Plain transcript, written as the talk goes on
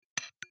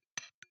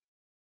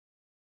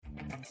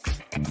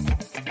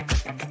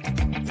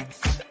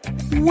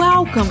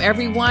Welcome,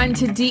 everyone,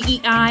 to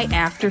DEI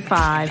After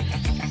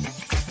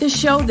 5, the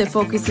show that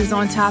focuses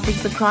on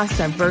topics across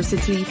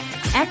diversity,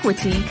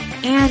 equity,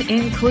 and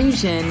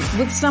inclusion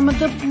with some of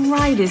the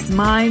brightest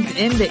minds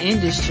in the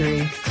industry.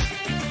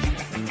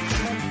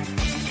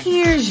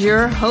 Here's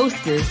your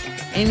hostess,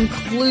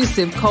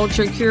 inclusive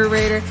culture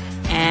curator,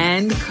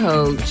 and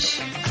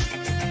coach,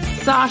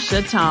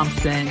 Sasha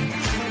Thompson.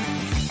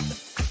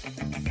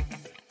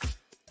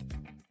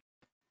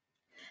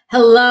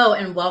 Hello,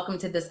 and welcome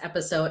to this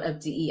episode of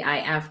DEI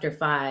After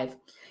 5.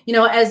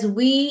 As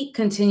we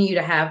continue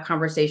to have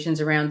conversations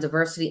around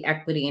diversity,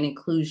 equity, and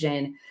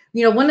inclusion,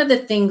 one of the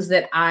things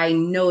that I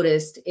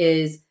noticed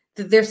is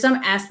that there's some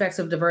aspects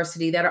of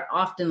diversity that are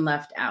often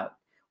left out.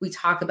 We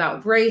talk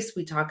about race,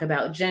 we talk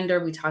about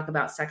gender, we talk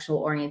about sexual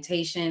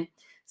orientation.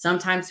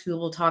 Sometimes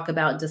people talk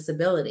about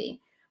disability.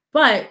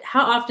 But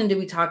how often do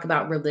we talk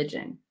about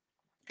religion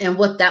and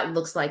what that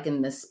looks like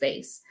in this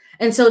space?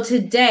 And so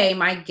today,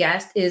 my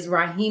guest is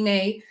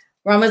Rahimeh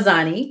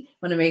Ramezany. I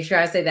want to make sure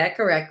I say that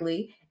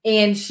correctly.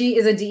 And she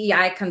is a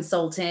DEI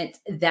consultant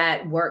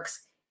that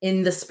works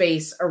in the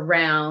space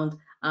around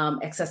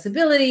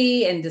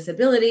accessibility and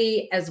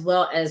disability, as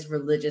well as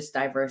religious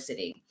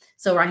diversity.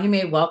 So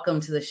Rahimeh, welcome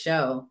to the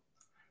show.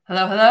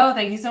 Hello.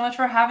 Thank you so much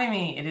for having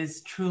me. It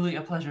is truly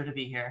a pleasure to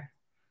be here.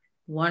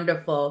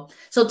 Wonderful.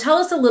 So tell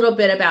us a little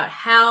bit about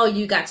how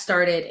you got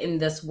started in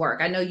this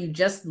work. I know you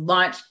just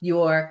launched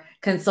your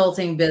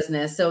consulting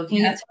business. So can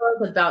you tell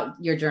us about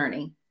your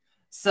journey?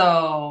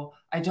 So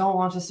I don't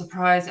want to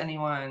surprise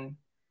anyone.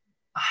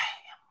 I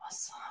am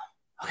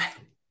Muslim.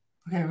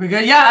 Okay, we're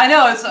good. Yeah,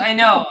 I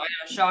know.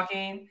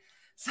 Shocking.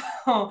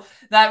 So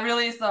that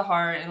really is the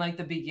heart and like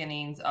the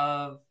beginnings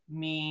of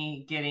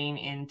me getting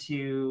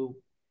into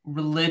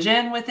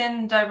religion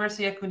within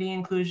diversity, equity,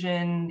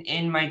 inclusion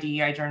in my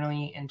DEI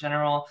journey in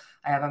general.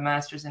 I have a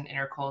master's in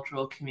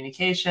intercultural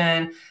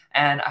communication,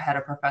 and I had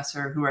a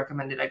professor who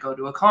recommended I go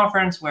to a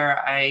conference where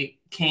I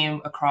came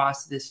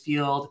across this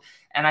field.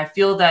 And I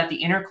feel that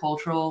the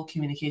intercultural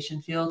communication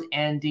field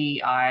and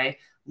DEI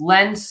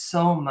lend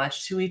so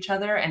much to each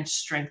other and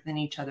strengthen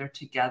each other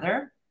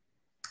together.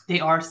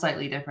 They are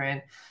slightly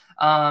different.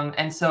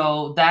 And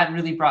so that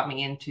really brought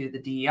me into the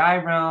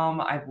DEI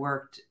realm. I've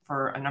worked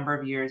for a number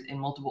of years in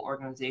multiple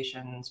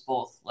organizations,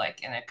 both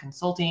like in a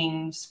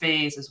consulting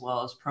space, as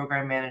well as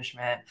program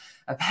management,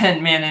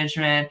 event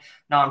management,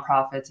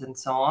 nonprofits, and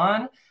so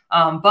on.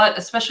 But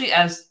especially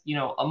as,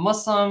 a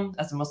Muslim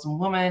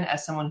woman,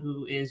 as someone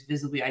who is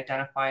visibly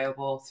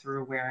identifiable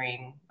through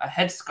wearing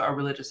a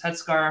religious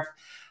headscarf,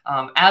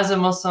 as a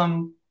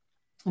Muslim,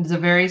 it's a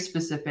very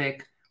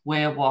specific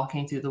way of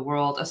walking through the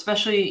world,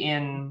 especially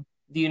in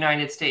the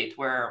United States,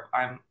 where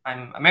I'm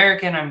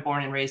American. I'm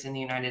born and raised in the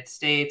United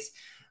States.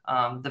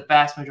 The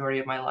vast majority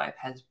of my life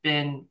has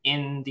been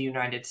in the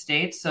United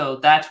States. So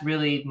that's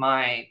really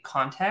my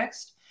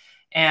context.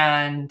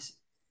 And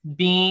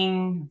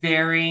being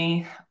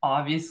very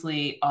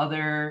obviously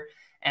other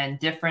and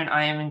different,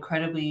 I am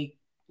incredibly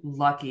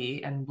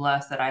lucky and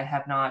blessed that I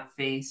have not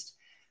faced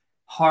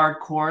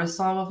hardcore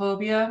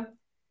Islamophobia.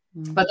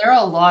 Mm-hmm. But there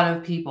are a lot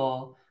of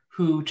people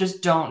who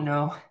just don't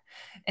know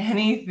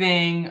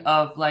anything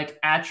of like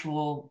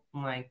actual,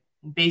 like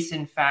based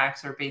in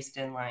facts or based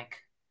in like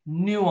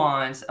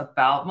nuance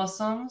about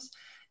Muslims.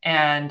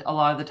 And a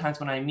lot of the times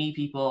when I meet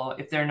people,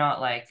 if they're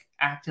not like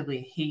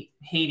actively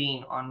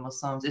hating on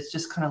Muslims, it's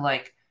just kind of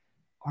like,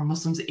 are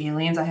Muslims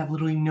aliens? I have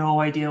literally no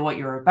idea what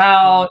you're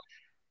about,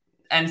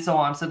 and so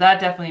on. So that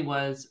definitely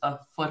was a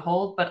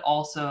foothold, but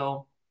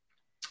also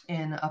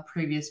in a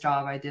previous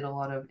job, I did a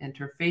lot of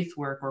interfaith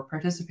work or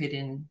participated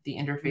in the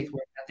interfaith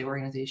work that the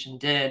organization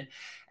did,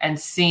 and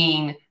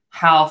seeing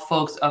how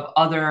folks of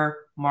other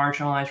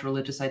marginalized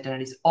religious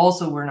identities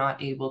also were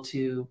not able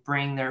to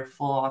bring their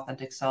full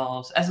authentic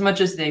selves as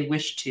much as they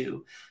wished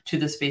to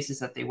the spaces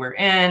that they were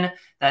in,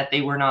 that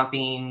they were not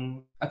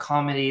being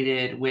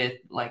accommodated with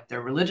like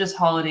their religious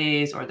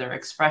holidays or their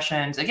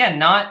expressions.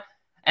 Again,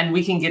 and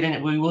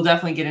we will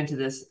definitely get into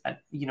this,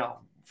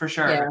 for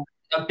sure. Yeah.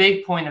 A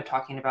big point of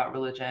talking about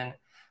religion,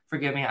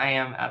 forgive me, I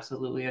am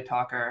absolutely a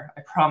talker.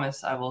 I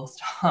promise I will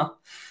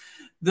stop.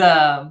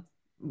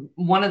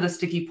 One of the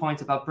sticky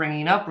points about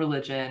bringing up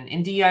religion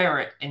in DEI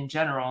or in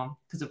general,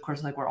 because of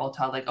course, like we're all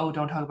taught like, oh,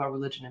 don't talk about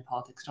religion in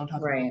politics. Don't talk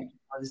about religion.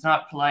 It's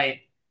not polite.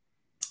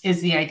 Is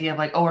the idea of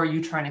like, oh, are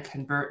you trying to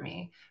convert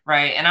me?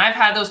 Right. And I've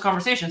had those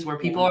conversations where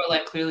people are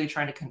like clearly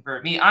trying to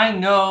convert me. I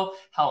know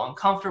how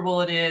uncomfortable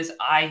it is.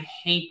 I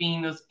hate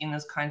being in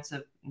those kinds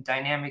of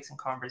dynamics and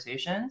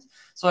conversations.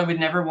 So I would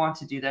never want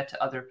to do that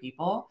to other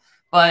people.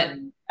 But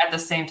at the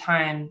same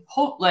time,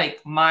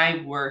 like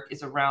my work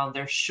is around,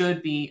 there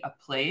should be a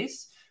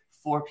place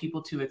for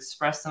people to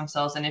express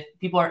themselves. And if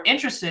people are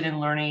interested in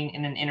learning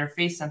in an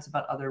interfaith sense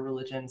about other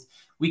religions,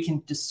 we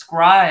can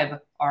describe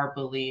our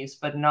beliefs,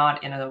 but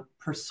not in a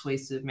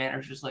persuasive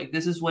manner. Just like,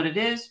 this is what it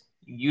is.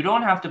 You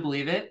don't have to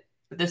believe it,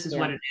 but this is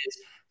what it is.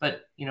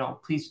 But,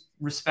 please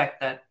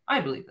respect that I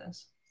believe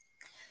this.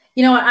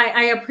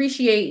 I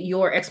appreciate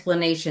your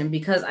explanation,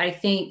 because I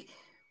think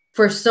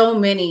for so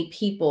many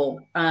people,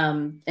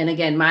 and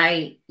again,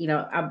 I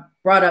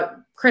brought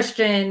up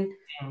Christian.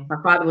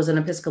 My father was an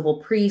Episcopal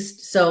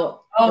priest,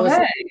 so it was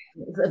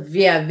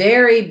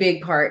very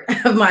big part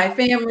of my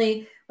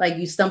family. Like,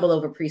 you stumble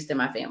over priest in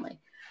my family,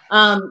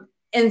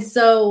 and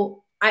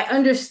so I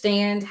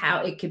understand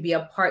how it could be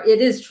a part.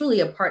 It is truly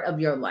a part of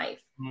your life.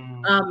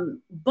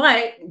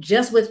 But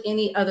just with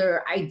any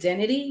other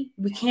identity,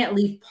 we can't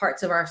leave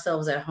parts of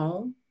ourselves at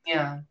home.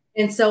 Yeah.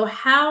 And so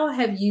how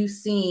have you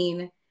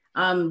seen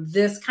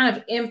this kind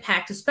of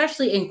impact,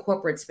 especially in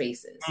corporate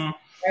spaces,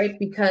 right?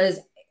 Because,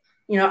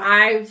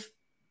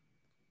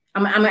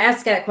 I'm going to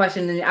ask that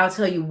question and I'll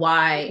tell you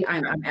why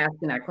I'm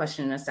asking that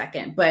question in a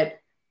second. But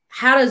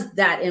how does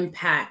that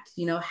impact,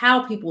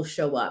 how people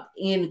show up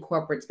in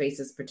corporate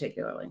spaces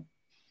particularly?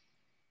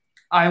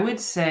 I would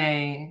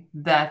say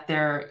that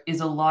there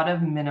is a lot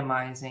of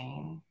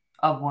minimizing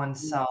of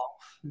oneself.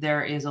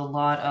 There is a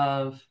lot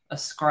of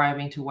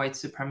ascribing to white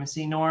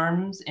supremacy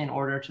norms in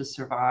order to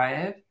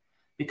survive,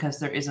 because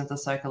there isn't the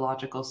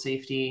psychological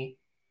safety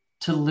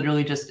to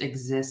literally just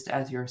exist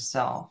as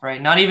yourself,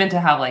 right? Not even to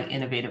have like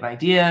innovative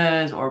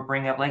ideas or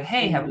bring up like,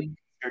 hey, have we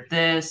considered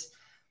this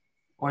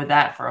or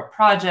that for a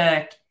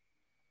project?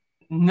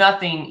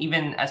 Nothing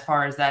even as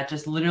far as that,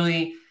 just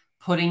literally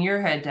putting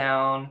your head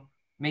down,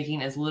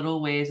 making as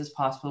little waves as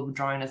possible,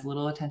 drawing as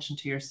little attention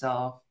to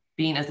yourself,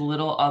 being as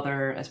little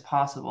other as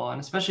possible. And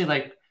especially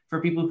like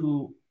for people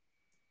who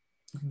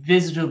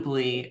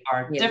visibly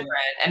are different.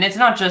 And it's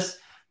not just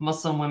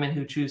Muslim women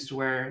who choose to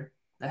wear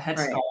the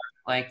headscarf.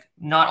 Like,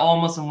 not all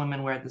Muslim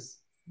women wear this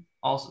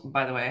also,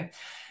 by the way,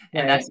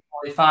 and that's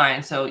totally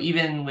fine. So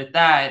even with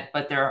that,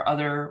 but there are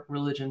other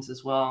religions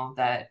as well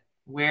that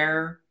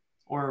wear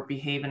or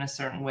behave in a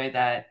certain way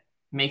that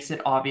makes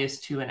it obvious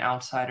to an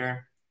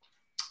outsider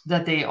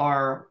that they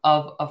are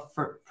of a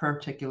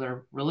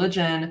particular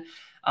religion.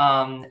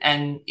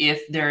 And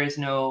if there is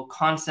no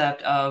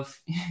concept of,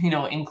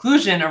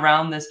 inclusion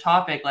around this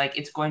topic, like,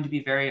 it's going to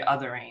be very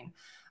othering,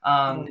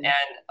 and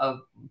a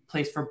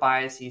place for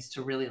biases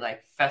to really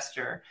like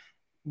fester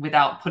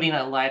without putting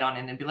a light on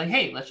it and be like,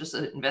 hey, let's just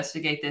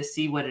investigate this,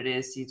 see what it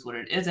is, see what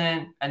it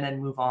isn't, and then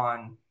move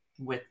on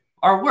with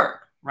our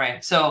work.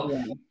 Right.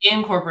 So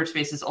in corporate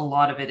spaces, a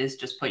lot of it is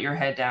just put your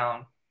head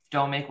down,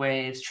 don't make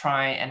waves,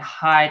 try and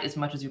hide as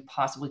much as you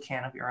possibly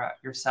can of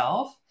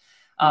yourself.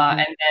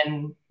 And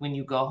then when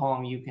you go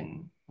home, you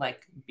can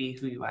like be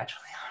who you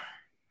actually are.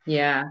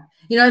 Yeah.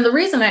 And the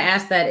reason I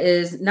asked that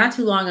is not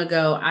too long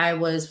ago, I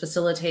was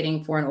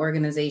facilitating for an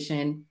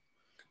organization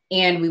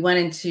and we went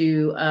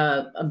into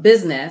a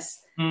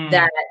business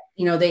that,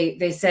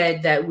 they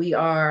said that we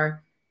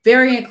are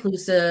very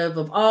inclusive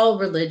of all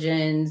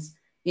religions,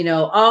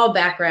 all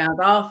backgrounds,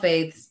 all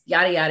faiths,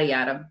 yada, yada,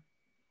 yada.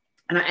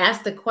 And I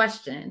asked the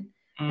question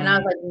and I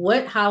was like,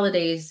 what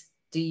holidays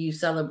do you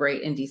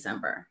celebrate in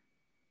December?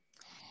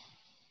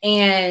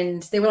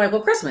 And they were like,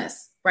 well,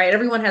 Christmas, right?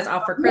 Everyone has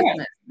off for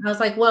Christmas. And I was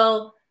like,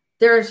 well,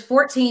 there's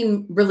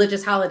 14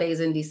 religious holidays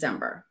in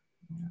December.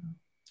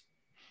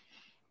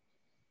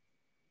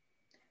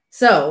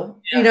 So,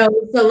 so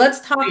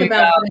let's talk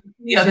about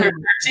the other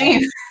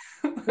 13.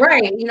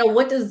 Right.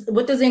 What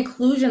does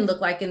inclusion look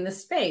like in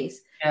this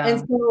space? Yeah. And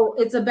so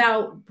it's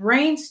about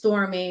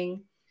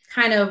brainstorming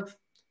kind of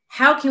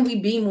how can we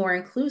be more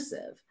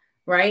inclusive,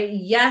 right?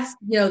 Yes,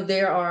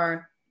 there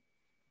are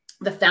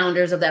the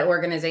founders of that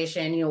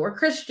organization, were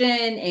Christian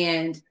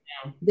and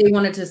they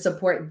wanted to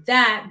support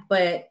that,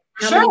 but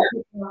how many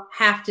people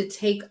have to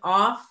take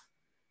off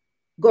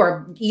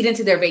or eat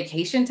into their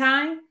vacation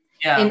time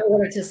in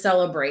order to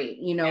celebrate,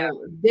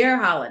 their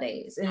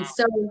holidays? And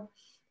so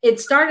it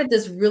started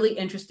this really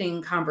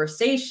interesting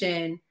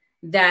conversation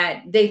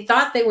that they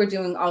thought they were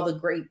doing all the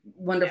great,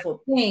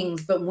 wonderful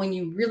things. But when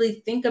you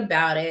really think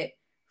about it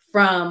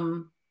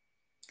from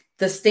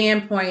the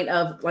standpoint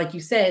of, like you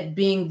said,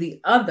 being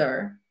the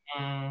other,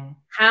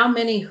 how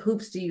many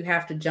hoops do you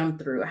have to jump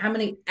through? How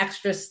many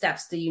extra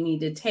steps do you need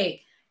to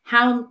take?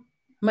 How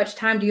much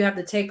time do you have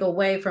to take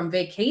away from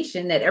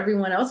vacation that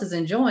everyone else is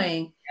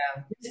enjoying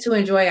just to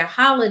enjoy a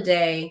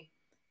holiday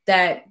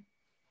that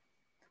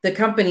the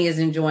company is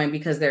enjoying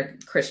because they're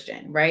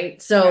Christian,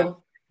 right?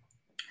 So,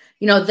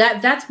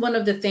 that's one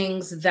of the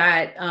things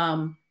that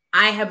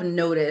I have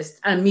noticed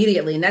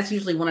immediately. And that's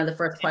usually one of the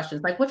first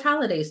questions, like, which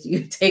holidays do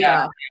you take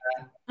off?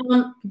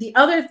 The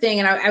other thing,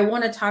 and I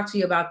want to talk to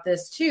you about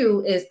this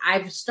too, is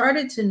I've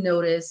started to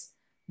notice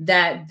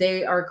that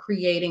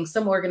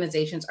some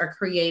organizations are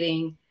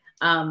creating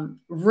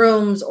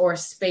rooms or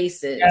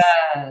spaces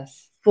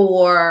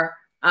for,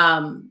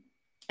 and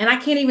I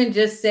can't even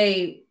just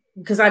say,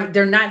 because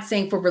they're not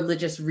saying for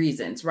religious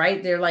reasons,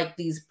 right? They're like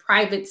these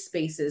private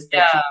spaces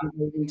that you can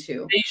move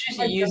into. They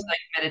usually use like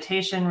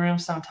meditation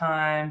rooms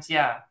sometimes.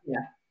 Yeah.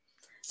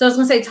 So I was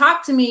going to say,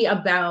 talk to me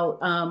about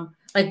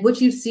like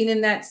what you've seen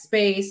in that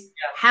space,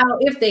 how,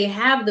 if they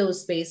have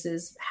those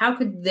spaces, how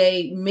could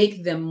they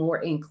make them more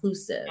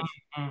inclusive?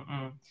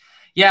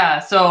 Yeah.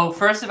 So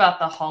first about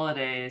the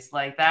holidays,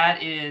 like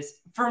that is,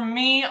 for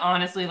me,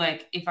 honestly,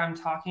 like if I'm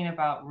talking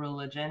about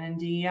religion and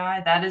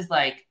DEI, that is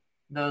like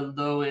the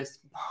lowest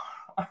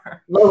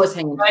bar. Lowest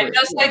hanging fruit. Right?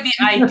 Just like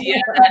the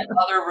idea that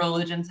other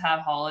religions have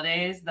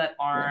holidays that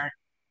aren't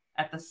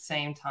at the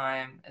same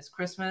time as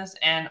Christmas,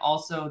 and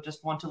also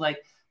just want to like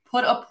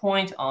put a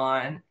point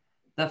on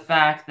the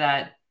fact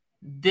that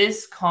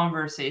this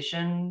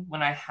conversation,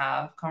 when I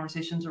have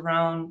conversations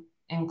around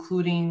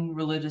including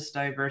religious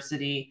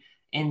diversity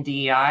in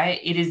DEI,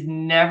 it is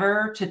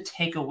never to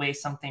take away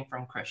something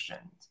from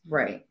Christians.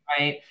 Right.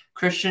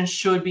 Christians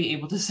should be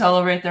able to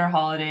celebrate their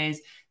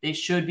holidays. They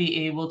should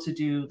be able to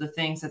do the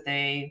things that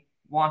they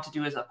want to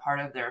do as a part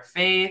of their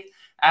faith,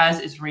 as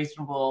is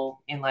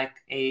reasonable in like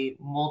a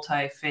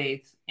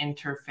multi-faith,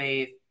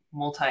 interfaith,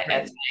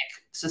 multi-ethnic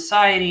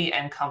society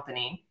and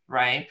company,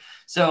 right?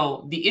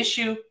 So the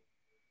issue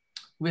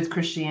with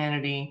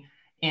Christianity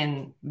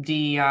in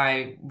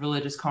DEI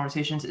religious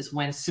conversations is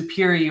when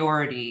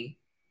superiority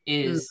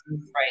is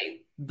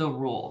the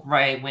rule,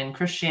 right? When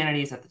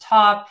Christianity is at the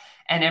top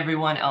and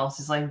everyone else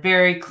is like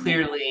very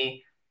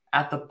clearly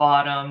at the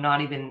bottom,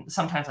 not even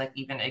sometimes like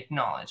even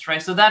acknowledged,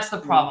 right? So that's the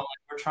problem.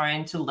 Like, we're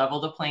trying to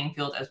level the playing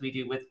field as we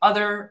do with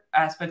other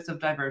aspects of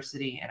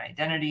diversity and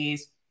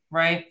identities,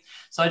 right?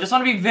 So I just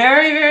want to be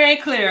very, very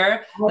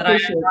clear that I am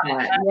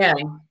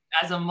not,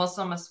 as a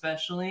Muslim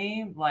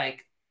especially,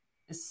 like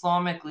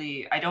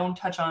Islamically, I don't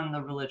touch on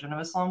the religion of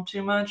Islam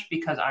too much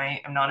because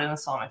I am not an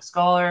Islamic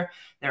scholar.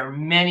 There are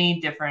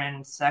many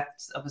different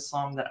sects of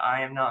Islam that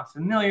I am not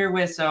familiar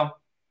with. So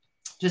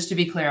just to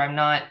be clear,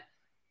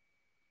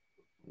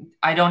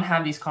 I don't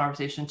have these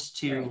conversations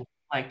to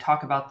like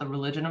talk about the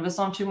religion of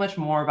Islam too much,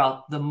 more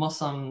about the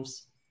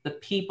Muslims, the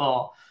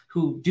people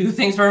who do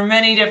things for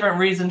many different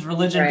reasons,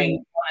 religion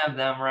being one of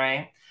them,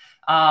 right?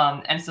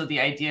 And so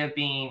the idea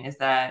being is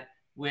that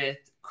with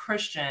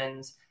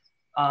Christians,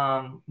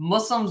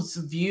 Muslims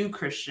view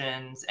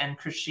Christians and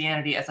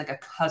Christianity as like a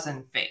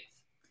cousin faith,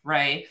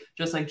 right?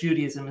 Just like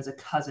Judaism is a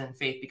cousin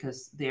faith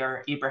because they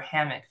are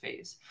Abrahamic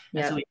faiths.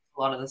 And so we have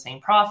a lot of the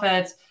same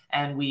prophets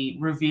and we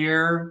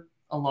revere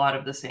a lot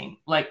of the same,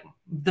 like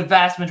the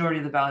vast majority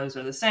of the values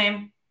are the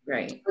same.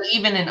 Right. But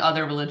even in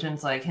other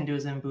religions like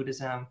Hinduism,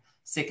 Buddhism,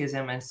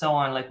 Sikhism, and so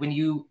on, like when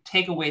you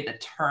take away the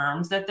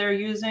terms that they're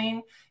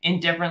using in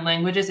different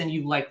languages and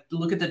you like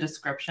look at the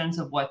descriptions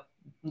of what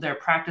their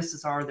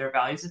practices are, their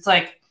values, it's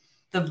like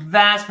the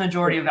vast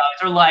majority of values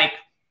are like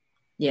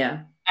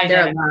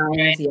they're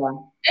lines,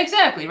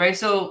 exactly, right?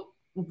 So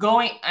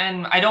going,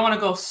 and I don't want to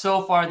go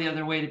so far the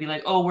other way to be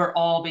like, oh, we're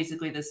all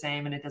basically the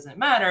same and it doesn't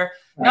matter.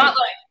 Not like,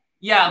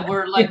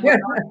 we're like we're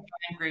not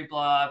a gray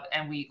blob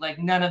and we like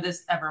none of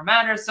this ever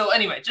matters. So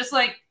anyway, just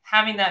like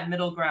having that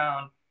middle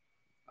ground.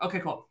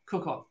 Okay, cool.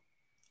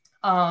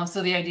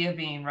 So the idea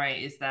being,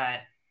 right, is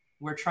that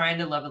we're trying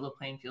to level the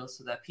playing field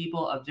so that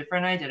people of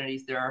different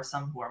identities, there are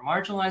some who are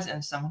marginalized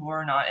and some who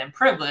are not, and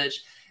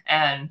privileged.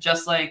 And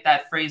just like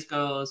that phrase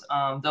goes,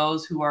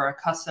 those who are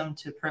accustomed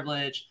to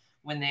privilege,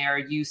 when they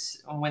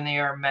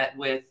are met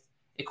with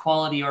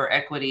equality or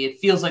equity, it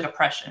feels like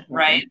oppression,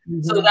 right?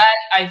 So that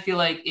I feel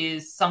like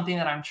is something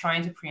that I'm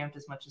trying to preempt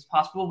as much as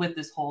possible with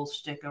this whole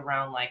shtick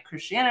around like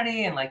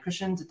Christianity and like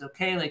Christians, it's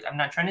okay. Like I'm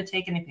not trying to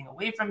take anything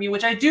away from you,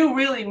 which I do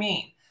really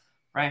mean.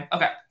 Right.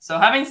 Okay. So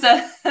having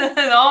said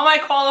all my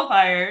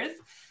qualifiers,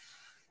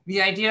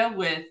 the idea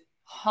with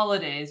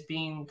holidays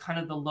being kind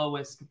of the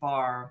lowest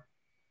bar,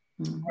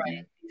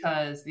 right?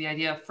 Because the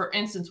idea, for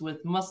instance,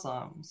 with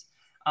Muslims,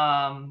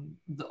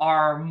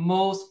 our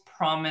most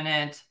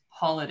prominent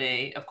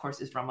holiday, of course,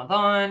 is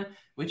Ramadan,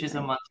 which is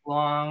a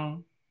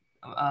month-long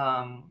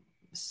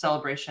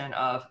celebration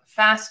of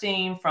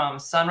fasting from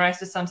sunrise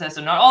to sunset.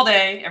 So not all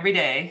day, every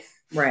day.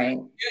 Right.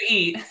 You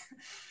eat.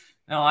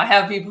 No, I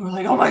have people who are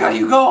like, oh my God,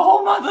 you go a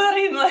whole month without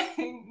eating. Like,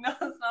 no,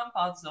 it's not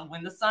possible.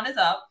 When the sun is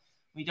up,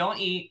 we don't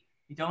eat,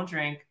 we don't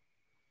drink.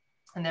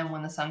 And then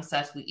when the sun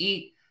sets, we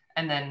eat.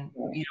 And then,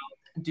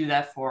 do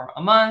that for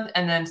a month.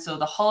 And then, so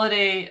the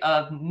holiday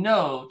of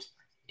note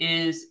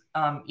is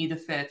Eid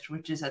al-Fitr,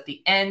 which is at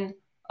the end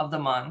of the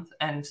month.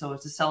 And so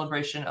it's a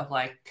celebration of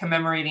like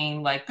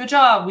commemorating, like, good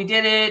job, we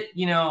did it.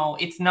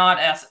 It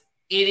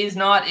is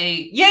not a,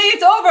 yay,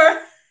 it's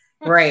over.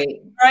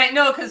 Right. Right.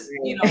 No, because,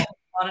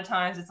 a lot of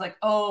times it's like,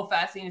 oh,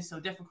 fasting is so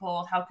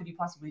difficult. How could you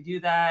possibly do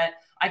that?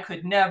 I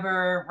could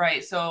never.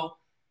 Right. So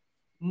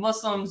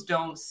Muslims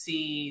don't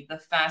see the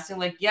fasting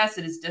like, yes,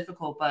 it is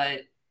difficult,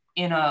 but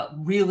in a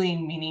really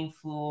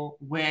meaningful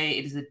way.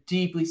 It is a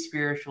deeply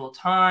spiritual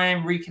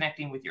time,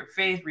 reconnecting with your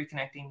faith,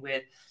 reconnecting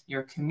with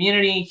your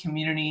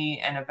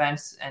community and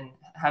events, and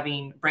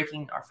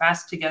breaking our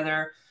fast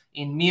together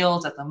in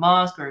meals at the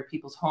mosque or at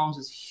people's homes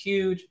is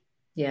huge.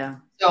 Yeah.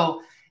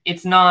 So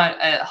it's not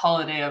a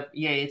holiday of,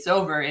 yay, it's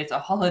over. It's a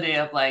holiday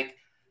of like,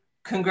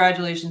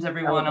 congratulations,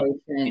 everyone. On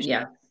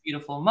a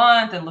beautiful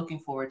month and looking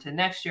forward to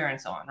next year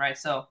and so on. Right.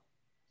 So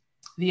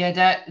the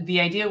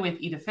idea with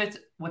Eid al-Fitr,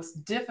 what's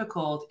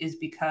difficult is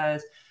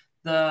because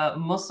the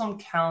Muslim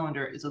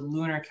calendar is a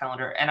lunar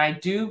calendar. And I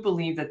do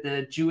believe that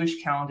the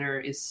Jewish calendar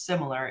is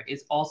similar,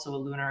 is also a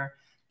lunar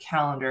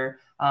calendar.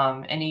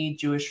 Any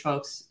Jewish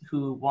folks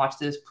who watch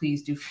this,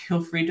 please do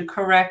feel free to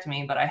correct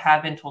me, but I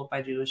have been told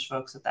by Jewish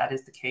folks that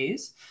is the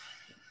case.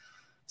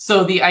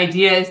 So the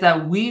idea is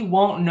that we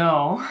won't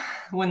know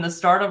when the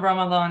start of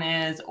Ramadan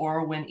is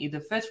or when Eid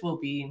al-Fitr will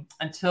be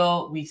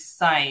until we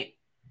sight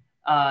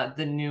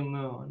the new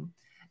moon.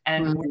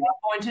 And we're not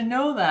going to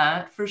know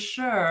that for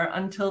sure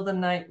until the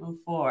night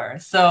before.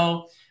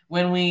 So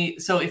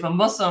if a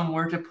Muslim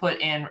were to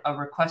put in a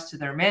request to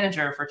their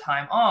manager for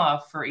time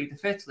off for Eid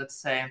al-Fitr, let's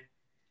say,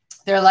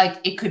 they're like,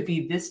 it could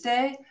be this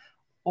day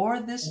or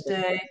this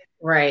day.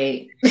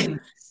 Right.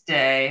 This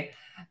day.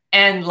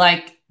 And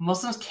like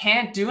Muslims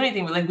can't do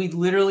anything, but like we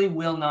literally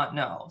will not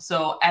know.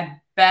 So at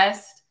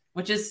best,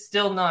 which is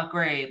still not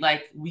great,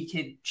 like we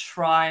could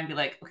try and be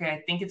like, okay,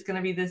 I think it's going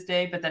to be this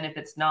day. But then if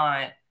it's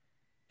not,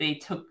 they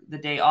took the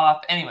day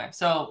off anyway.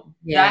 So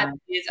that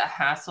is a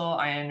hassle,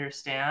 I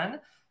understand.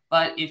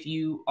 But if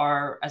you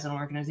are, as an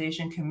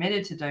organization,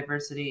 committed to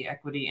diversity,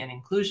 equity, and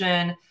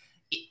inclusion,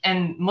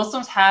 and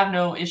Muslims have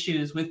no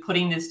issues with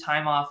putting this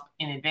time off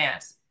in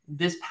advance.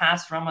 This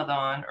past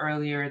Ramadan,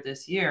 earlier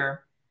this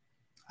year,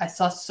 I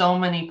saw so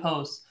many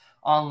posts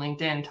on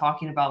LinkedIn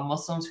talking about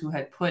Muslims who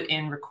had put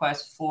in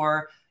requests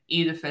for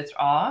Eid al-Fitr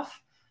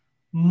off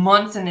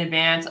months in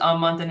advance, a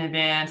month in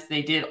advance.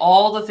 They did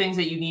all the things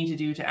that you need to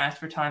do to ask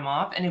for time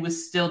off, and it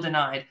was still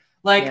denied.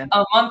 Like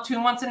a month,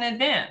 2 months in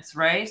advance,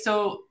 right?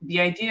 So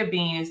the idea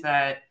being is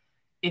that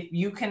if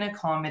you can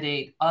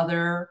accommodate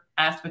other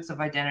aspects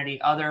of identity,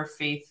 other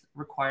faith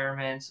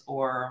requirements,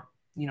 or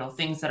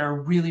things that are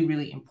really,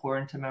 really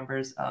important to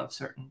members of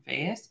certain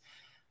faiths,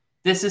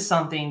 this is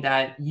something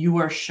that you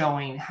are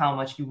showing how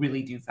much you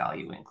really do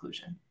value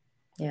inclusion.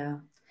 Yeah.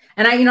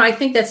 And I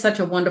think that's such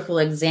a wonderful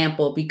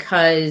example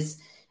because,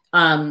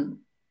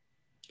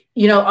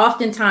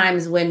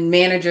 oftentimes when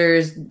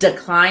managers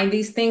decline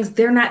these things,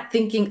 they're not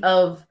thinking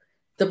of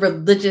the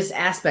religious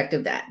aspect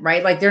of that,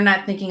 right? Like they're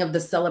not thinking of the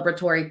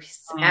celebratory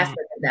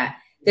aspect of that.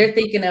 They're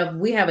thinking of,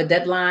 we have a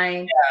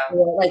deadline,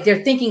 or like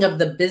they're thinking of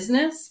the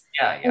business.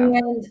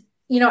 And,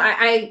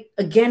 I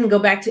again go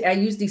back to, I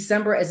use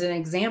December as an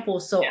example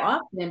so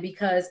often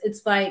because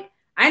it's like,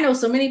 I know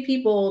so many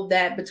people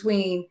that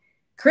between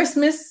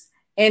Christmas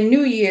and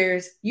New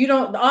Year's, the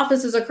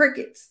offices are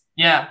crickets.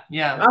 The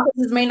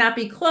offices may not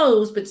be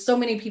closed, but so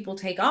many people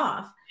take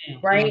off,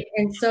 right?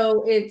 And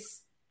so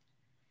it's,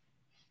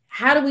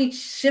 how do we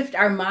shift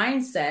our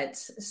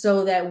mindsets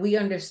so that we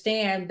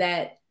understand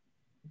that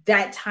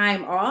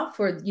time off,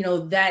 or,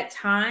 that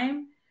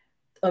time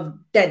of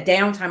that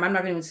downtime, I'm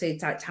not going to say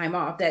time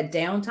off, that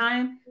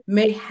downtime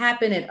may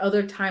happen at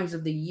other times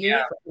of the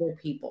year for other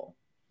people.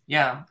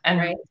 Yeah. And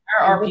there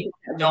are people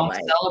who don't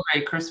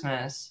celebrate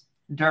Christmas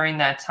during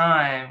that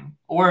time,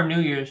 or New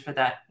Year's for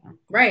that.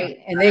 Right.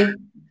 And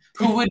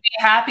who would be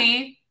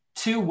happy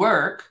to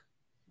work.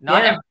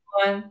 Not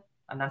everyone.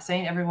 I'm not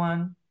saying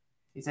everyone.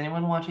 Is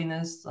anyone watching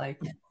this?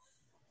 Like,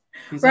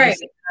 please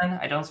understand,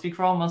 I don't speak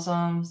for all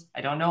Muslims.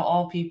 I don't know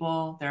all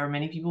people. There are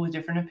many people with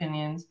different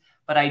opinions.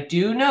 But I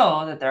do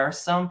know that there are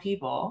some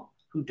people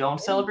who don't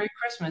celebrate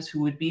Christmas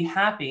who would be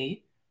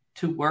happy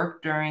to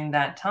work during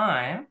that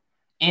time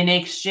in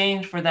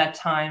exchange for that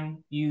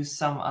time use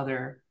some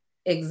other.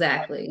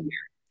 Exactly.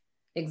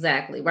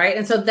 Right.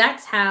 And so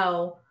that's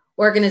how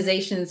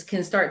organizations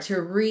can start to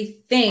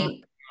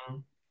rethink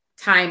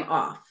time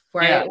off,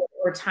 right?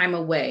 Or time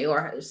away,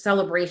 or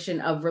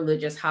celebration of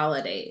religious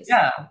holidays.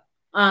 The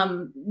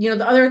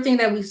other thing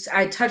that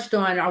I touched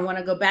on, I want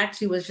to go back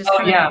to was just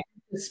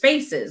the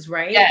spaces,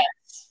 right? Yes.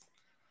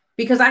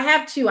 Because I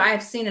have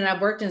seen, and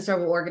I've worked in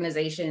several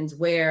organizations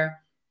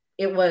where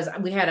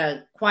we had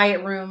a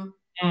quiet room,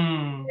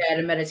 we had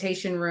a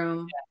meditation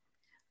room.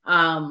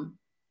 And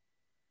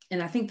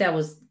I think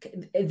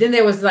then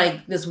there was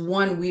like this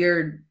one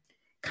weird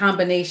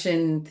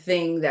combination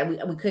thing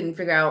that we couldn't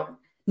figure out.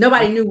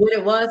 Nobody knew what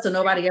it was, so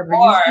nobody ever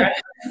used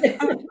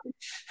it.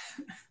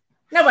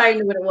 Nobody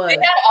knew what it was. They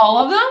had all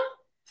of them?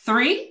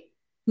 3?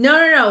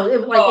 No.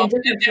 It was like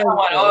in different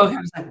places. I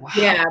was like, wow.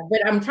 Yeah,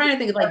 but I'm trying to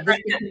think of like this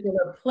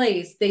particular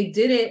place. They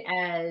did it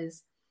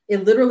as,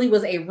 it literally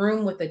was a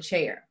room with a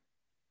chair.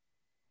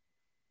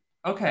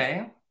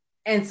 Okay.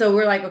 And so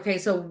we're like, okay,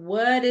 so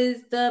what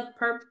is the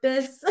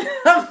purpose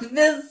of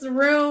this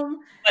room?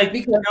 Like,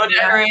 because no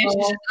decorations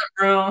in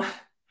the room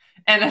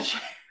and a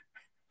chair.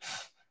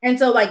 And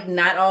so, like,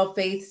 not all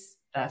faiths.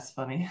 That's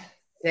funny.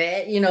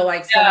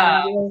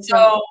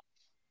 So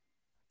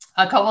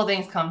a couple of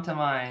things come to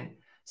mind.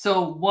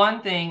 So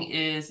one thing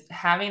is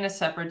having a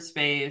separate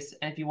space,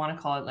 and if you want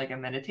to call it like a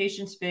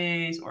meditation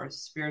space or a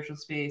spiritual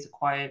space, a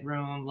quiet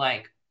room,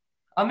 like,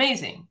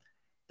 amazing.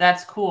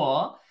 That's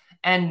cool.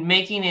 And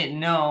making it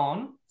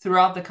known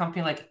throughout the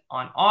company, like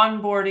on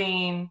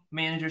onboarding,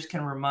 managers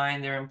can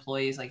remind their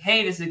employees, like,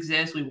 hey, this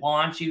exists. We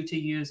want you to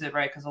use it,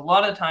 right? Because a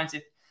lot of times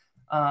if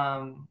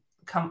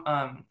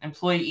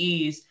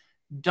employees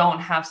don't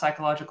have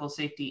psychological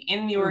safety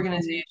in the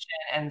organization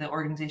and the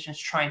organization is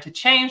trying to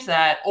change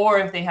that, or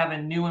if they have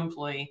a new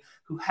employee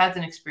who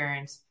hasn't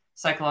experienced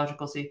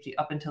psychological safety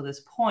up until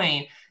this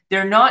point,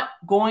 they're not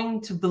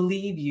going to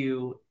believe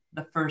you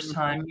the first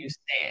time you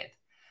say it.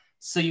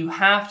 So you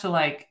have to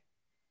like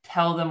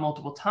tell them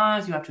multiple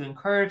times. You have to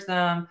encourage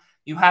them.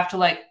 You have to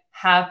like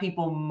have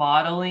people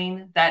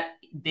modeling that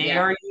they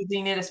are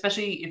using it,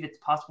 especially if it's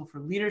possible for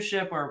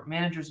leadership or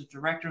managers or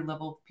director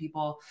level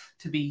people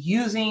to be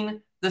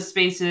using the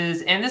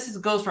spaces. And this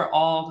goes for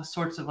all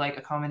sorts of like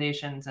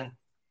accommodations. And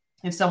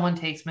if someone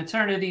takes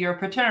maternity or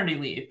paternity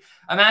leave,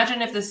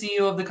 imagine if the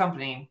CEO of the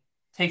company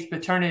takes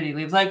paternity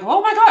leave, like,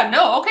 oh my God,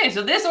 no. Okay.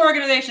 So this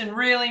organization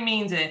really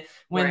means it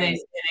when they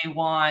say they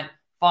want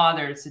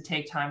fathers to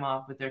take time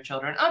off with their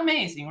children.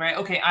 Amazing, right?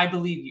 Okay. I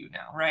believe you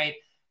now, right?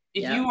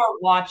 If you are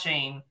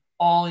watching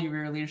all of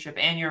your leadership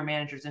and your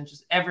managers and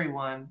just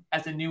everyone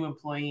as a new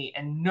employee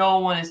and no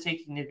one is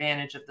taking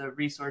advantage of the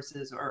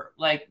resources, or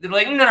like, they're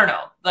like,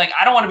 no. Like,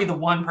 I don't want to be the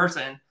one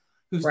person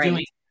who's doing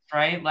it,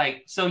 right?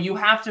 Like, so you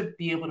have to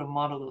be able to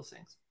model those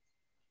things.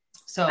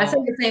 So I say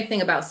the same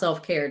thing about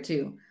self-care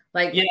too.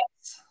 Like, yes.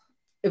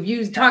 If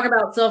you talk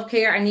about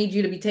self-care, I need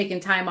you to be taking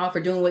time off or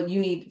doing what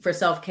you need for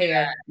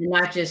self-care, and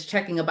not just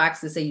checking a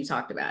box to say you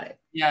talked about it.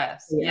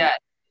 Yes. Yeah.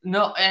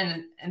 No,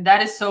 and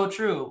that is so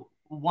true.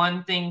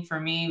 One thing for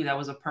me that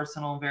was a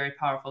personal, very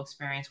powerful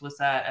experience was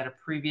that at a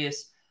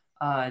previous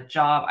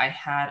job, I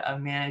had a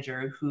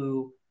manager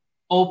who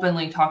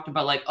openly talked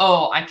about like,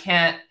 oh, I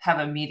can't have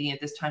a meeting at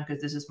this time because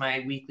this is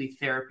my weekly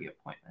therapy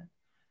appointment.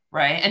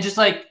 Right. And just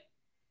like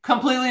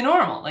completely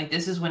normal. Like,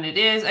 this is when it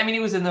is. I mean,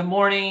 it was in the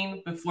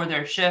morning before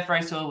their shift,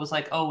 right? So it was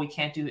like, oh, we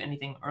can't do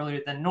anything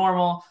earlier than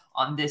normal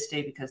on this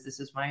day because this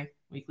is my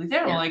weekly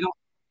therapy. Like,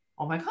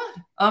 oh my God,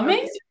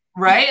 amazing.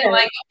 Right. And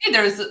like,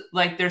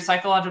 okay, there's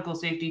psychological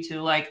safety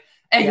to like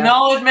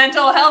acknowledge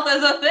mental health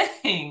as a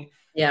thing.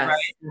 Yes,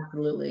 right?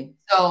 Absolutely.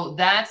 So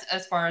that's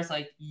as far as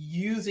like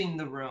using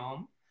the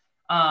room.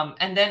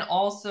 And then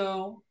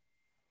also,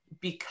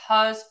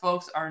 because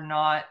folks are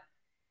not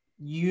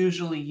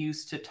usually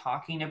used to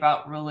talking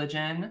about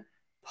religion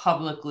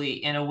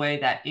publicly in a way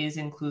that is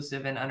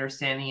inclusive and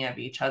understanding of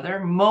each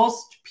other,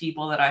 most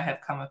people that I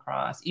have come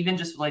across, even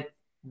just like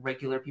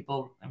regular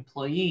people,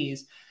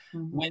 employees,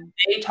 when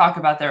they talk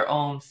about their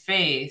own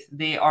faith,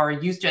 they are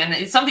used to, and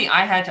it's something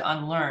I had to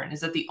unlearn,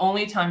 is that the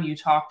only time you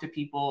talk to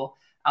people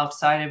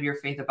outside of your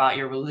faith about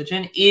your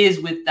religion is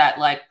with that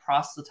like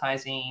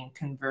proselytizing,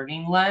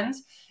 converting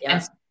lens.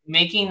 And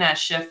making that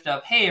shift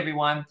of, hey,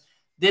 everyone,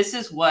 this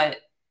is what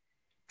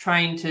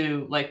trying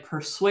to like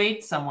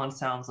persuade someone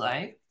sounds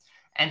like,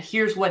 and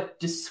here's what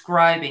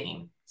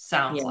describing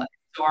sounds like.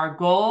 So our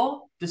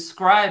goal,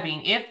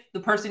 describing, if the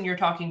person you're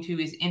talking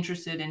to is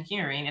interested in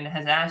hearing and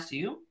has asked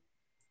you,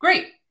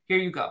 great, here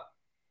you go.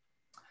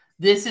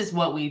 This is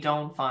what we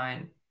don't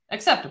find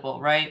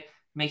acceptable, right?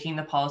 Making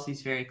the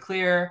policies very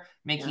clear,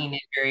 making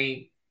it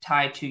very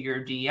tied to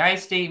your DEI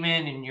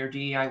statement and your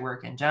DEI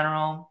work in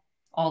general,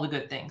 all the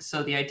good things.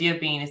 So the idea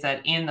being is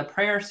that in the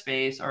prayer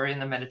space or in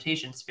the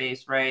meditation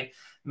space, right,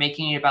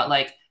 making it about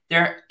like,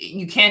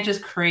 you can't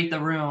just create the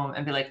room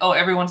and be like, oh,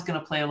 everyone's going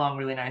to play along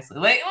really nicely.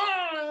 Like,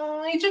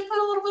 you just put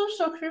a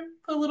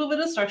little bit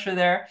of structure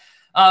there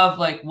of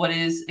like what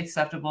is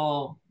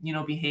acceptable,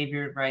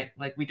 behavior, right?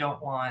 Like, we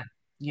don't want,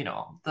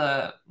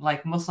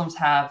 like Muslims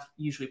have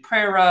usually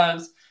prayer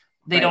rugs.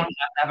 They don't have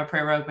to have a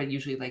prayer rug, but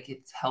usually like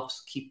it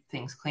helps keep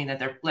things clean. That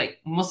they're like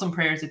Muslim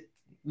prayers,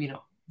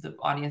 the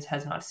audience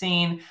has not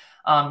seen.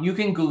 You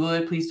can Google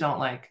it. Please don't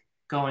like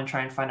go and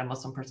try and find a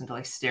Muslim person to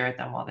like stare at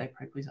them while they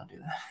pray. Please don't do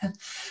that.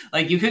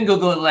 Like, you can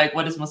Google it, like,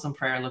 what does Muslim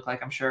prayer look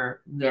like? I'm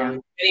sure there are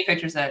many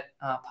pictures that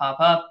pop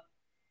up.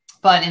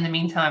 But in the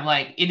meantime,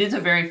 like, it is a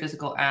very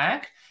physical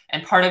act.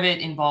 And part of it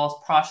involves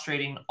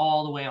prostrating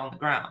all the way on the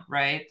ground,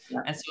 right?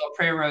 And so a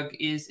prayer rug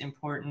is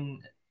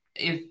important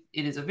if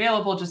it is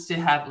available, just to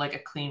have like a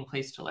clean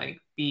place to like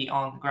be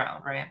on the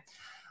ground, right?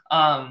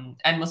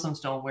 And Muslims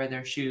don't wear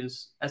their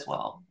shoes as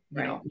well,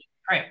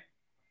 right?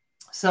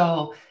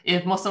 So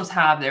if Muslims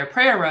have their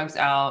prayer rugs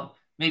out,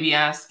 maybe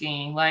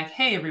asking like,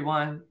 hey,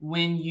 everyone,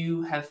 when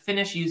you have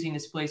finished using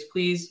this place,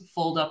 please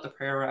fold up the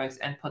prayer rugs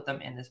and put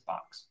them in this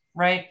box,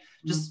 right?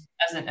 Just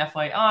as an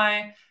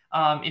FYI,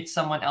 if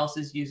someone else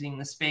is using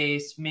the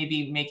space,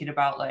 maybe make it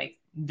about like,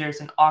 there's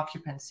an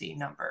occupancy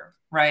number,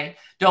 right?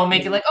 Don't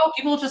make it like, oh,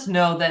 people just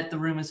know that the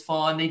room is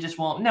full and they just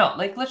won't know.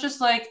 Like, let's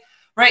just like,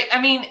 right?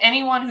 I mean,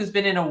 anyone who's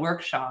been in a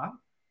workshop,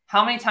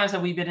 how many times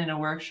have we been in a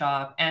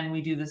workshop and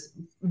we do this,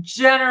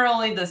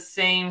 generally the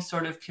same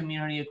sort of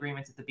community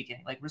agreements at the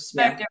beginning, like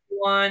respect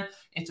everyone.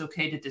 It's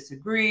okay to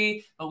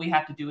disagree, but we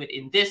have to do it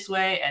in this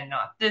way and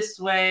not this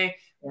way.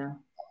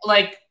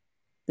 Like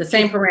the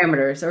same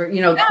parameters, or,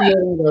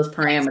 creating those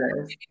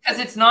parameters. Because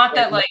it's not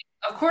that like,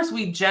 of course,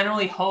 we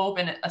generally hope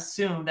and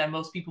assume that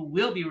most people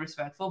will be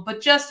respectful,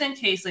 but just in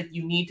case, like,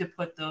 you need to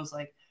put those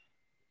like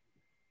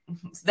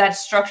that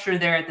structure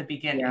there at the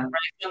beginning,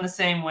 right? In the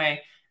same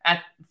way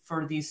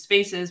for these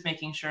spaces,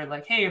 making sure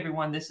like, hey,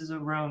 everyone, this is a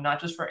room, not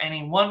just for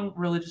any one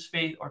religious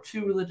faith or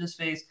two religious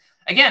faiths.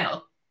 Again,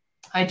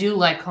 I do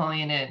like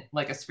calling it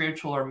like a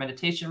spiritual or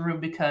meditation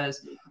room,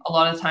 because a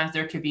lot of times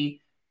there could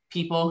be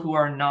people who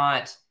are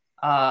not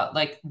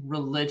like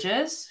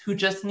religious, who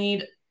just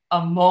need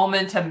a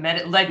moment to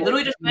meditate, like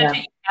literally just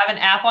meditate. You have an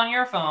app on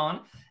your phone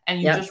and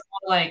you just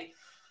want to like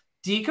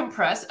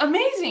decompress.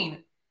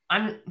 Amazing.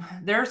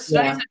 There are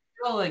studies that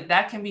feel like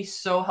that can be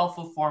so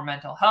helpful for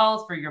mental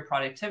health, for your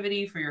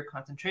productivity, for your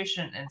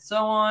concentration, and so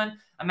on.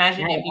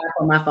 Imagine if you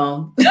on my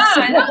phone. Yeah,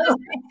 I know, that's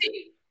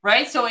crazy,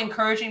 right? So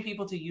encouraging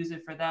people to use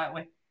it for that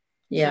way.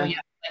 Yeah. So yeah,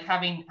 like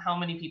having how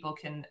many people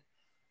can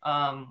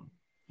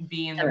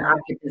be in the And room.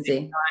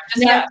 occupancy.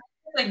 Just, Yeah.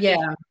 Like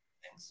Yeah.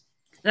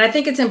 And I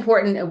think it's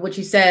important what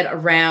you said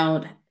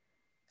around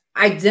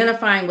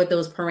identifying what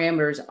those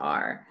parameters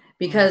are,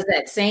 because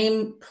that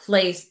same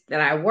place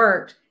that I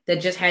worked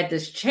that just had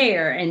this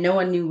chair and no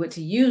one knew what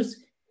to use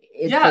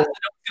it for. So no one's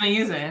gonna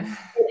use it.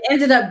 It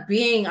ended up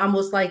being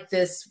almost like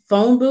this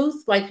phone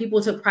booth, like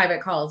people took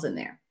private calls in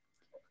there,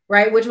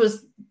 right? Which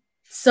was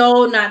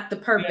so not the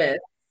purpose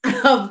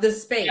of the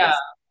space. Yeah.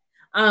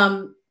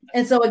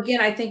 And so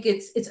again, I think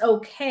it's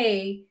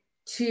okay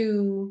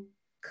to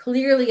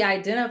clearly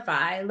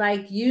identify,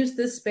 like, use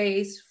this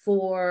space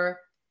for,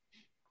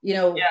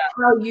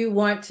 how you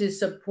want to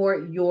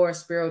support your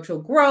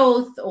spiritual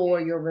growth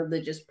or your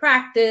religious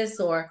practice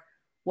or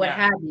what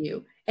have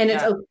you. And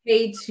it's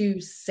okay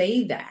to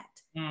say that,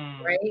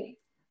 right?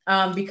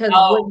 Because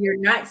what you're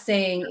not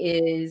saying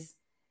is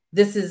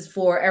this is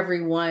for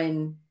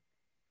everyone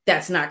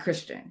that's not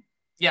Christian.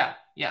 Yeah.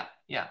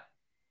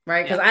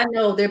 Right? Because I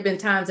know there have been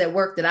times at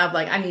work that I'm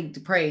like, I need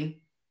to pray.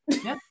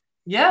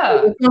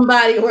 Yeah. With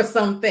somebody or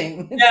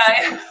something.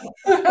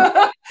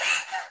 Yeah.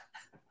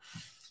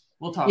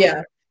 We'll talk.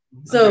 Yeah.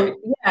 So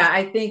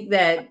I think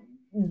that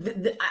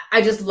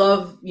I just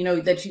love,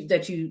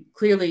 that you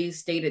clearly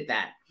stated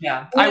that.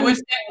 Yeah. I would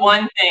say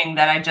one thing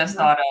that I just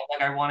thought of,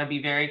 like I want to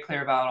be very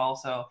clear about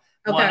also.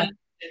 One of the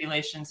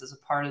stipulations as a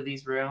part of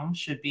these rooms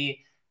should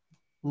be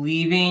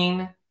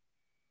leaving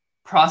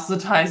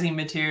proselytizing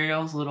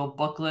materials, little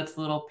booklets,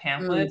 little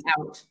pamphlets.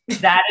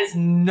 That is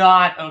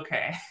not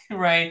okay,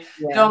 right?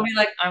 Yeah. Don't be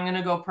like, I'm going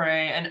to go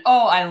pray. And,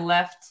 I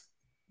left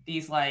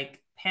these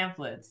like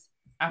pamphlets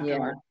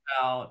afterwards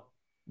about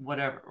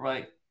whatever.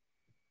 Like,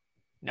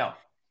 no,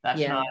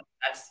 that's not,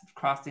 that's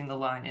crossing the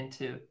line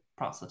into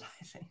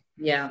proselytizing.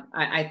 Yeah,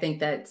 I think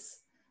that's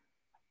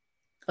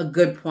a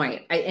good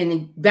point.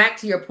 And back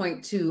to your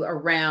point too,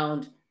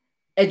 around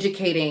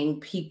educating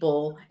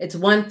people. It's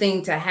one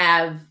thing to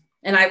have,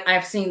 and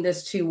I've seen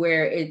this too,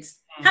 where it's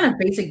kind of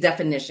basic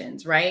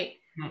definitions, right?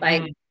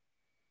 Like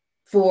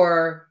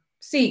for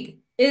Sikh,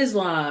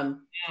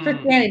 Islam,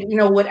 Christianity,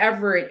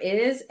 whatever it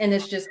is. And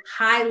it's just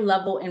high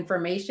level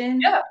information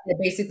that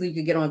basically you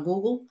could get on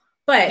Google.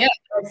 But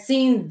I've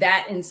seen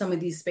that in some of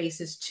these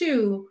spaces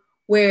too,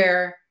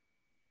 where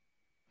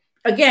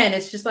again,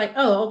 it's just like,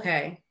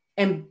 okay.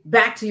 And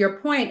back to your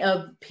point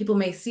of people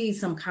may see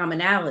some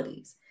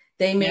commonalities.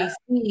 They may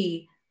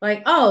see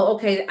like,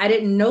 okay, I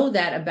didn't know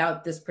that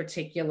about this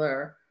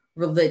particular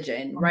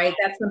religion, right?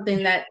 That's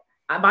something that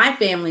my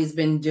family's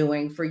been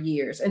doing for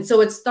years. And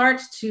so it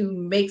starts to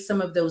make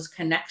some of those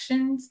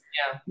connections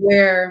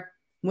where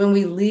when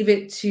we leave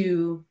it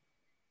to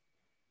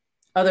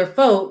other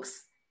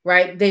folks,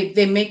 right,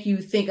 they make you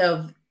think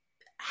of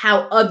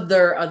how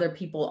other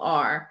people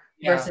are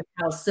versus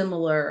how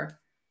similar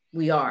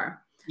we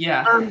are.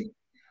 Yeah.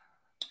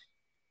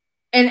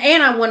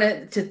 And I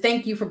wanted to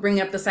thank you for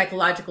bringing up the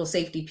psychological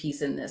safety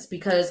piece in this,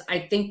 because I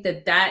think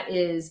that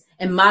is,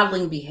 and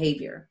modeling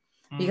behavior,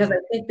 because I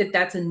think that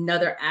that's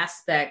another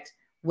aspect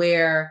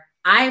where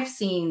I've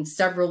seen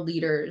several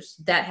leaders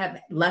that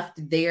have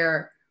left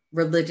their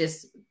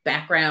religious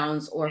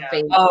backgrounds or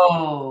faith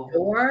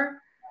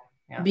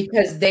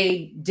because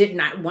they did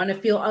not want to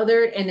feel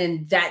othered. And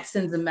then that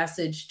sends a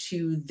message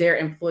to their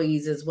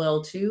employees as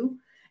well too.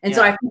 And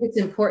so I think it's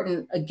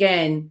important,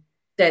 again,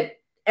 that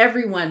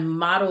everyone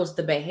models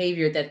the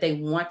behavior that they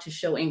want to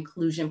show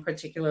inclusion,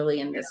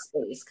 particularly in this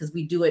space, because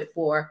we do it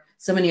for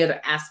so many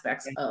other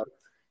aspects of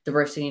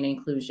diversity and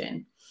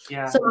inclusion.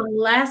 Yeah. So my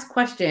last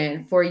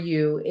question for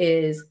you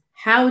is,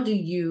 how do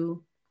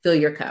you fill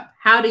your cup?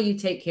 How do you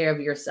take care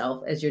of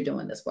yourself as you're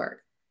doing this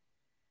work?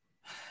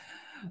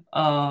 It's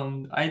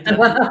not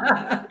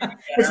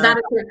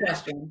a quick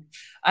question.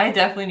 I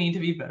definitely need to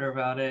be better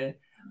about it.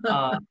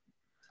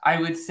 I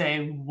would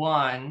say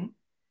one,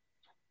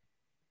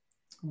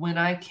 when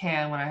I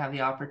have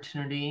the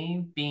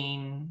opportunity,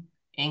 being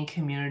in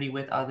community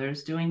with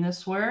others doing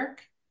this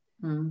work.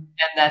 And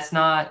that's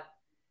not,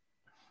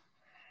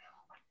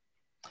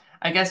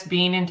 I guess,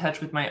 being in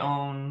touch with my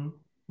own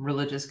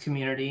religious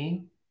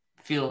community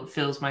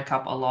fills my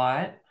cup a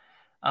lot.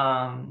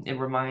 It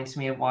reminds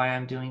me of why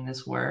I'm doing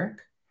this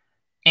work.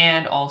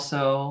 And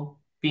also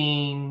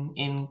being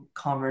in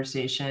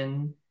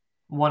conversation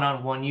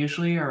one-on-one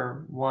usually,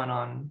 or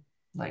one-on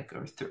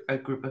a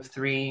group of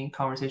 3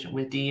 conversation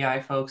with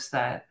DEI folks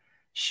that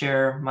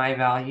share my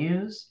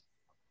values.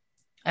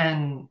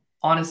 And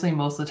honestly,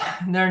 most of the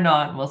time they're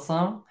not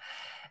Muslim.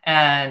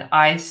 And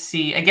I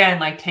see, again,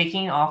 like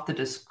taking off the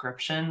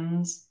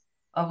descriptions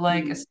of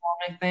like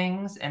Islamic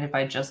things. And if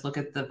I just look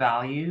at the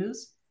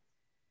values,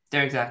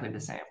 they're exactly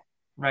the same,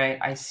 right?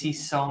 I see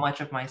so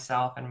much of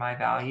myself and my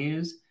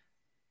values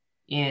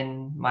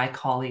in my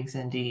colleagues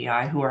in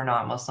DEI who are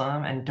not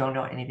Muslim and don't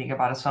know anything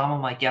about Islam.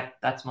 I'm like, yep,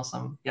 that's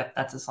Muslim. Yep,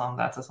 that's Islam.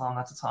 That's Islam.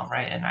 That's Islam,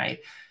 right? And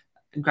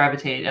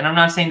gravitate. And I'm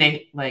not saying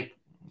they like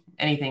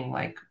anything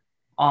like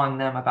on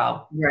them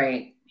about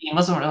right being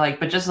Muslim, or like,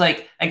 but just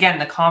like, again,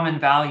 the common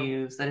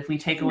values that if we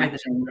take away the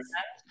difference.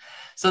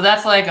 So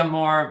that's like a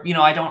more, you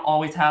know, I don't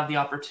always have the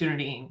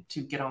opportunity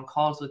to get on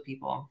calls with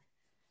people.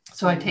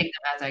 So I take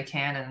them as I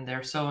can, and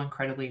they're so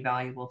incredibly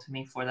valuable to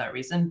me for that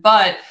reason.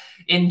 But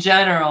in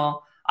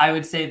general, I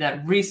would say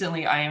that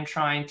recently I am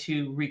trying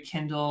to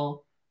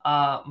rekindle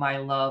my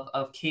love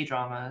of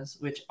K-dramas,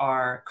 which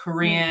are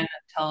Korean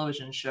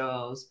television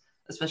shows.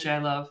 Especially I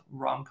love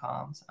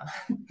rom-coms.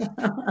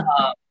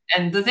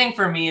 And the thing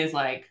for me is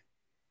like,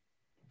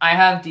 I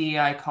have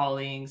DEI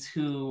colleagues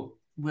who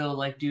will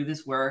like do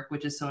this work,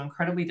 which is so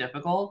incredibly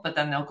difficult, but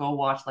then they'll go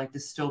watch like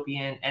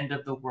dystopian end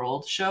of the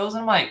world shows.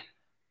 And I'm like,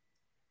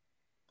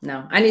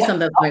 no, I need something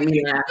that's make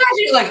me laugh.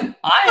 Like,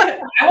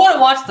 I want to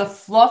watch the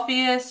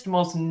fluffiest,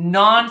 most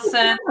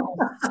nonsense,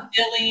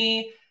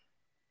 silly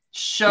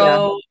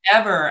show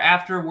ever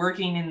after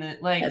working in the,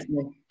 like,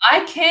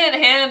 I can't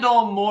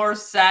handle more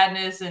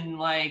sadness and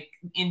like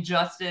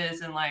injustice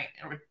and like,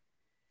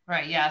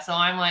 right. Yeah. So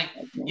I'm like,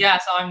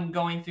 so I'm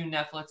going through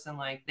Netflix, and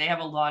like, they have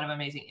a lot of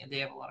amazing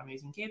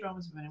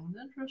K-dramas if anyone's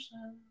interested.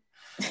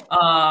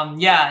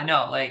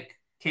 Like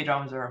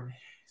K-dramas are amazing.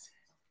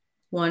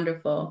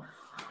 Wonderful.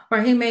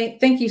 Rahimeh,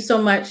 thank you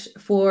so much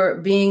for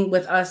being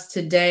with us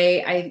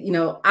today.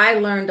 I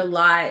learned a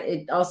lot.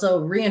 It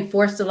also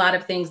reinforced a lot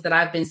of things that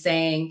I've been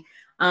saying.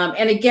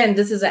 And again,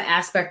 this is an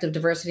aspect of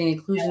diversity and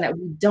inclusion that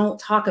we don't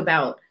talk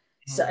about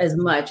as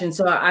much. And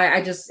so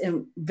I just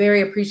am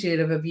very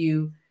appreciative of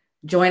you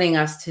joining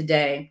us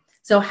today.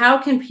 So how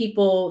can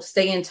people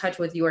stay in touch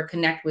with you or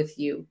connect with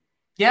you?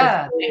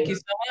 Yeah, thank you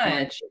so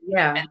much.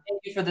 Yeah. And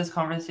thank you for this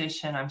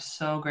conversation. I'm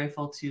so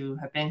grateful to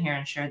have been here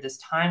and shared this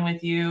time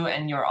with you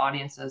and your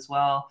audience as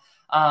well.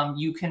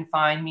 You can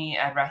find me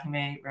at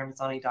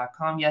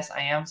Ramezany.com. Yes,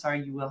 I am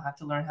sorry. You will have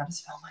to learn how to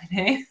spell my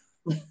name.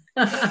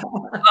 But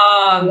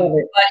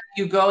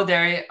you go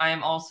there. I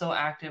am also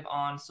active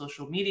on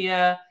social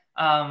media.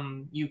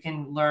 You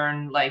can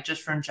learn like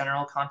just from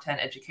general content,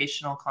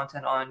 educational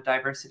content on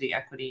diversity,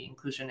 equity,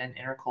 inclusion, and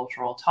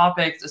intercultural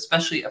topics,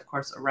 especially, of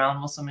course, around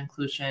Muslim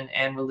inclusion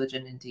and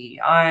religion and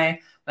DEI.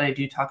 But I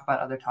do talk about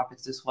other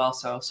topics as well.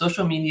 So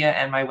social media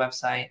and my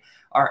website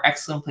are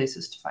excellent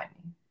places to find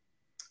me.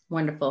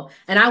 Wonderful.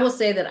 And I will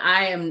say that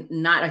I am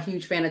not a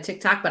huge fan of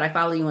TikTok, but I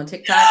follow you on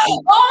TikTok.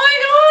 Oh my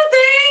God,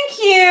 thank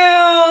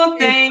you.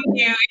 Thank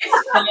you.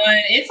 It's fun.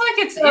 It's like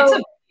it's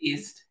a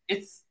beast.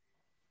 It's a thing.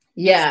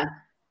 Yeah,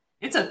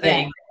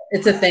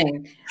 it's a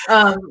thing.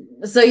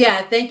 So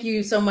yeah, thank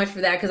you so much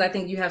for that, because I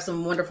think you have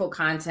some wonderful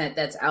content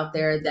that's out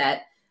there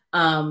that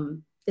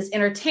is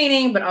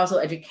entertaining, but also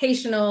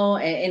educational,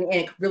 and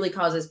it really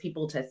causes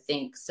people to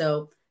think.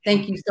 So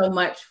thank you so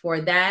much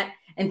for that.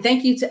 And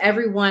thank you to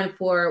everyone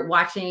for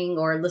watching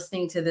or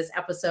listening to this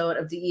episode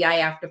of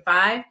DEI After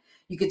 5.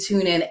 You can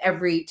tune in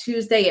every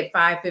Tuesday at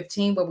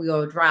 5:15, where we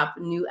will drop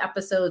new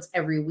episodes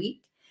every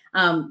week.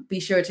 Be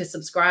sure to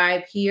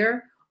subscribe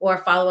here or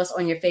follow us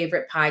on your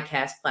favorite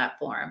podcast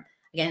platform.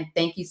 Again,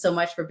 thank you so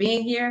much for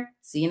being here.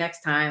 See you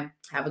next time.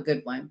 Have a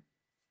good one.